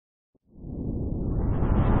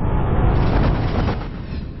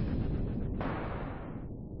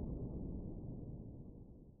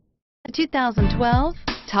2012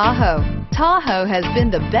 Tahoe. Tahoe has been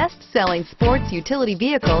the best-selling sports utility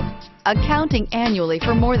vehicle, accounting annually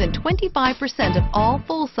for more than 25% of all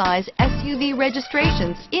full-size SUV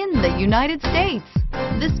registrations in the United States.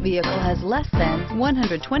 This vehicle has less than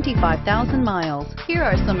 125,000 miles. Here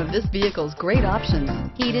are some of this vehicle's great options: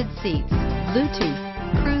 heated seats,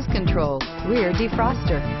 Bluetooth, cruise control, rear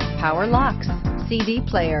defroster, power locks, CD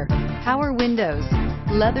player, power windows,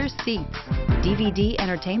 leather seats, DVD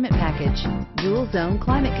entertainment package, dual zone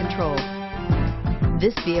climate control.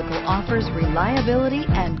 This vehicle offers reliability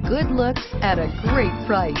and good looks at a great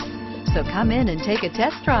price. So come in and take a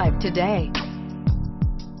test drive today.